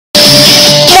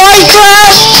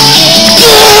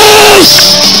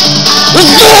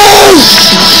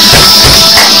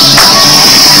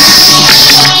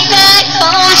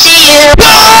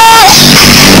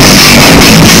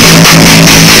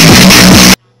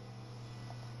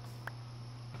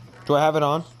Do I have it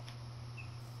on?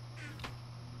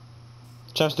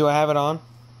 Chefs, do I have it on?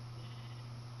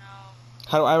 No.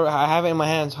 How do I have it in my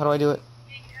hands. How do I do it?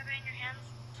 Yeah, you have it in your hands.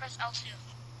 Press L2.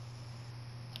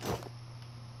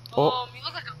 Oh. You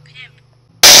look like a pimp.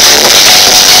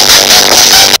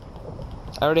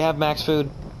 I already have max food.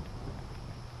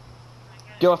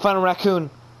 Yo, I found a raccoon.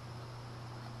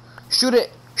 Shoot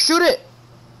it! Shoot it!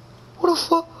 What the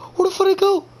fuck? Where the fuck did it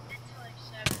go?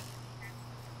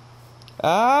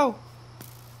 Ow!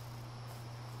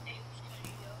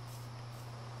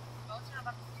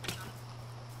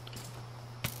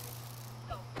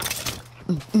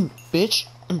 Bitch.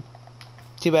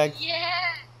 Teabag. Yeah.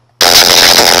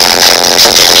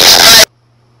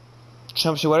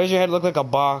 Chumpsy, why does your head look like a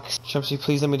box? Chumpsy,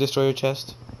 please let me destroy your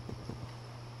chest.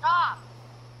 Stop.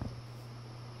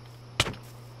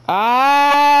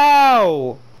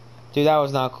 Ow! Dude, that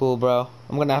was not cool, bro.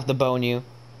 I'm gonna have to bone you.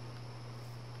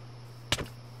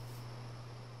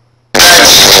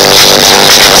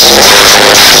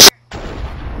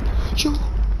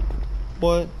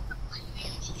 What?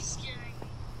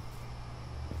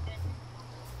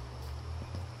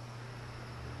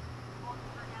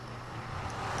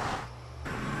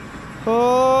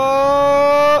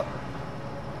 Oh!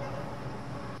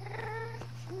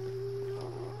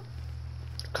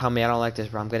 Come me, I don't like this,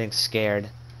 bro. I'm getting scared.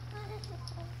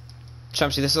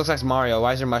 Chumpsy, this looks like Mario.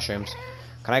 Why is there mushrooms?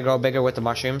 Can I grow bigger with the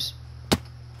mushrooms?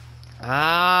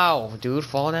 Ow! Dude,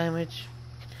 fall damage.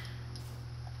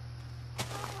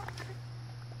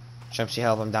 Chumpsy,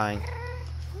 help, I'm dying.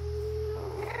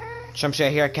 Chumpsy, I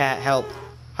hear a cat, help.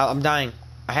 Help, I'm dying.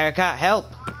 I hear a cat,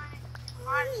 help.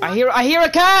 I hear a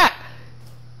cat!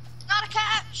 Not a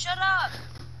cat, shut up.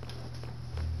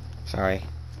 Sorry.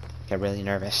 Get really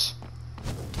nervous.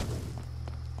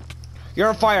 You're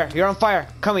on fire, you're on fire.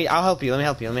 Come here, I'll help you, let me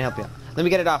help you, let me help you. Let me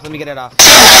get it off, let me get it off.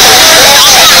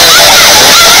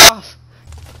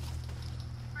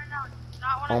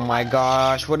 Oh my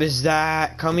gosh, what is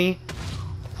that? Cummy?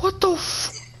 What the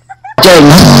f-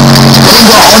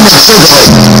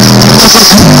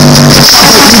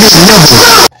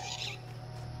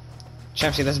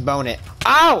 Champsy, let's bone it.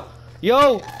 Ow!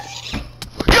 Yo!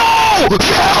 Yo!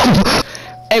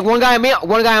 Hey, one guy on me,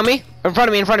 In front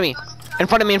of me, in front of me. In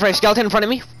front of me, skeleton in front of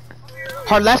me.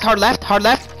 Hard left, hard left, hard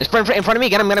left. It's in front of me,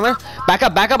 get him. Back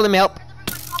up, let me help.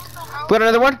 We got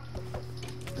another one?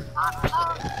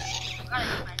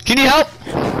 Do you need help?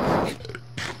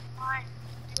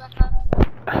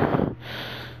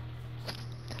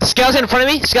 Skeleton in front of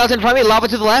me, lava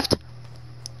to the left.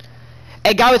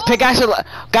 A guy with pickaxe,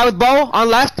 guy with bow on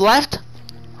left.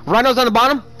 Rhino's on the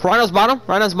bottom, Rhino's bottom.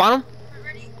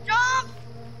 Ready, jump!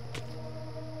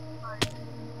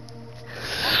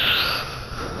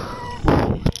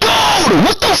 Dude,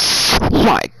 what the f- Oh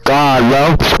my god,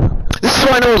 bro. This is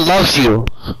why no one loves you.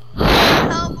 Help,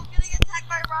 I'm getting attacked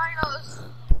by rhinos.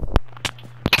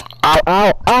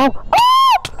 Ow.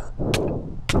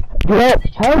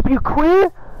 Help, you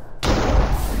queer?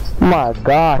 My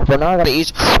gosh, but now I gotta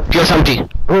eat. Yo, something.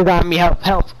 Who got me? Help!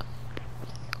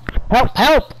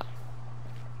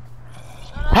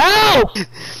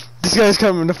 This guy's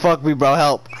coming to fuck me, bro.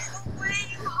 Help!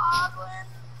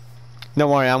 Don't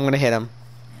worry, I'm gonna hit him.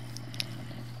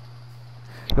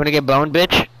 You wanna get boned,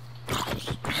 bitch?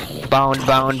 Bound.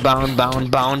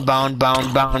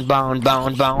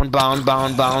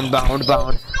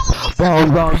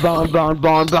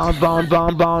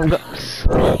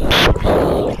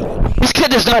 This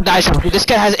kid does not die something. This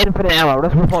kid has infinite ammo.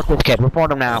 Let's report this kid.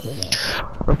 Report him now.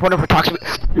 Report him for toxic.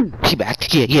 Teabag.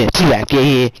 Yeah. Teabag.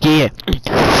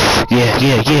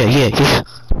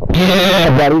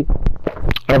 Yeah, buddy.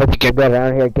 Everything kid good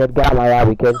around here, kid. Get out my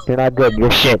lobby, kid. You're not good.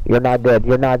 You're shit. You're not good.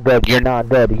 I'm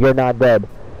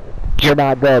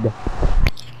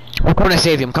coming to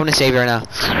save you. Right now.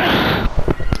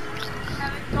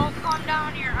 Don't come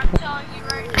down here, I'm telling you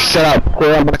right now. Shut up.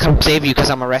 I'm gonna come save you because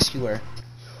I'm a rescuer.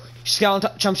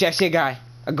 Skeleton, Chumpsy, I see a guy.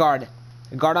 A guard.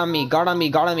 Guard on me.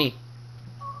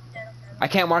 I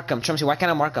can't mark him. Chumpsy, why can't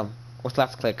I mark him? With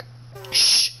left click.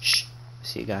 Shh. I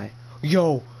see a guy.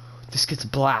 Yo, this kid's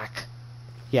black.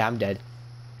 Yeah, I'm dead.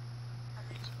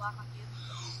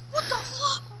 What the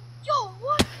fuck? Yo,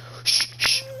 what?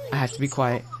 Shh. I have to be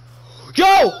quiet.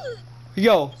 Yo!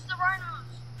 It's the rhinos.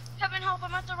 Kevin, help,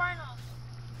 I'm at the rhinos.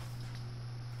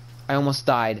 I almost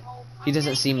died. He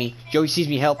doesn't see me. Yo, he sees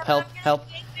me. Help.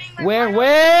 Where?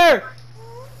 Where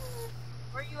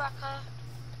you at,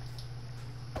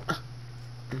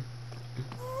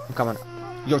 I'm coming.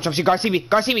 Yo, Chumsy, guard see me.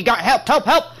 Guard see me. Guard, help, help,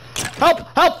 help. Help,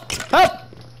 help, help.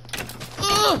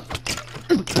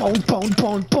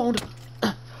 Bone.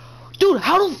 Dude,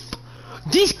 how do...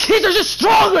 These kids are just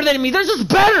stronger than me. They're just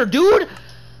better, dude.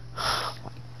 Oh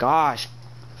my gosh.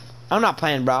 I'm not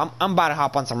playing, bro. I'm about to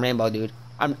hop on some Rainbow, dude.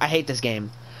 I hate this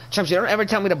game. Chumsy, don't ever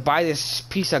tell me to buy this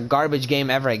piece of garbage game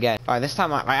ever again. Alright, this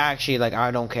time I actually, like,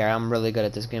 I don't care. I'm really good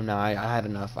at this game now. I had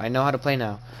enough. I know how to play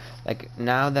now. Like,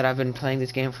 now that I've been playing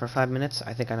this game for 5 minutes,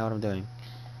 I think I know what I'm doing.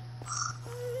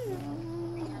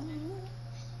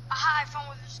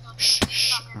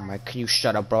 Shh. Oh my, can you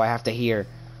shut up, bro? I have to hear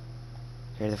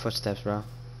the footsteps, bro.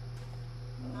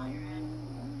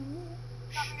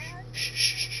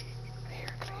 Shh.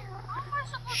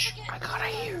 I gotta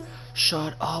hear.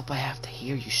 Shut up, I have to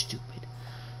hear, you stupid.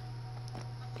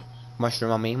 Mushroom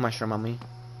on me.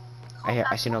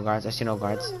 I see no guards. I see no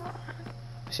guards.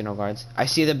 I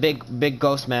see the big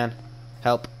ghost man.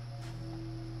 Help.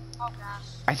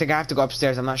 I think I have to go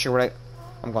upstairs. I'm not sure where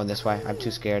I'm going this way. I'm too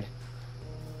scared.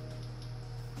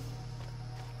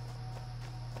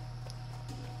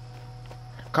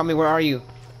 Kami, where are you?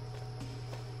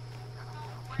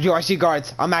 Yo, I see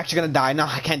guards. I'm actually gonna die. No,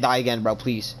 I can't die again, bro.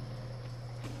 Please.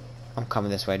 I'm coming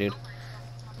this way, dude.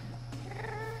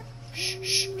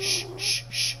 Shh.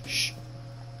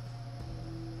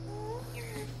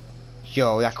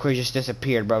 Yo, that queer just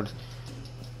disappeared, bro.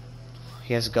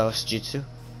 He has ghost jutsu.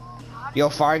 Yo,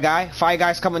 fire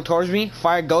guy's coming towards me.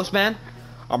 Fire ghost man.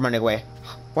 I'm running away.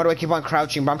 Why do I keep on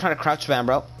crouching, bro? I'm trying to crouch spam,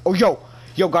 bro. Oh, yo,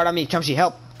 guard on me, Chumsy,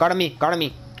 help. Guard on me. Guard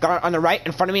on the right,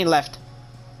 in front of me, and left.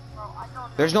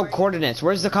 There's no coordinates.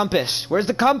 Where's the compass?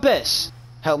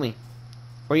 Help me.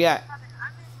 Where you at?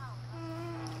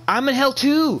 I'm in hell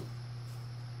too.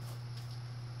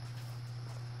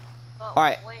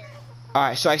 Alright,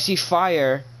 so I see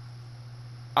fire.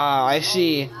 I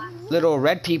see little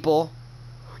red people.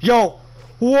 Yo!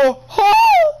 Whoa!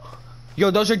 Oh!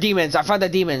 Yo, those are demons. I found the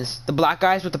demons. The black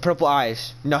guys with the purple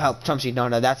eyes. No help, Chumsy. No,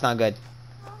 that's not good.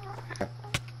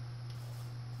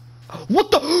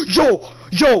 What the?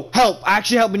 Yo, help.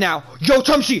 Actually, help me now. Yo,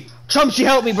 Chumsy,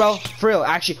 help me, bro. For real,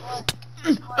 actually.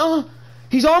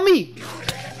 He's on me.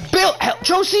 Bill, help,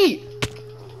 Chumsy.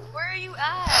 Where are you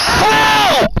at?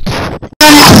 Help!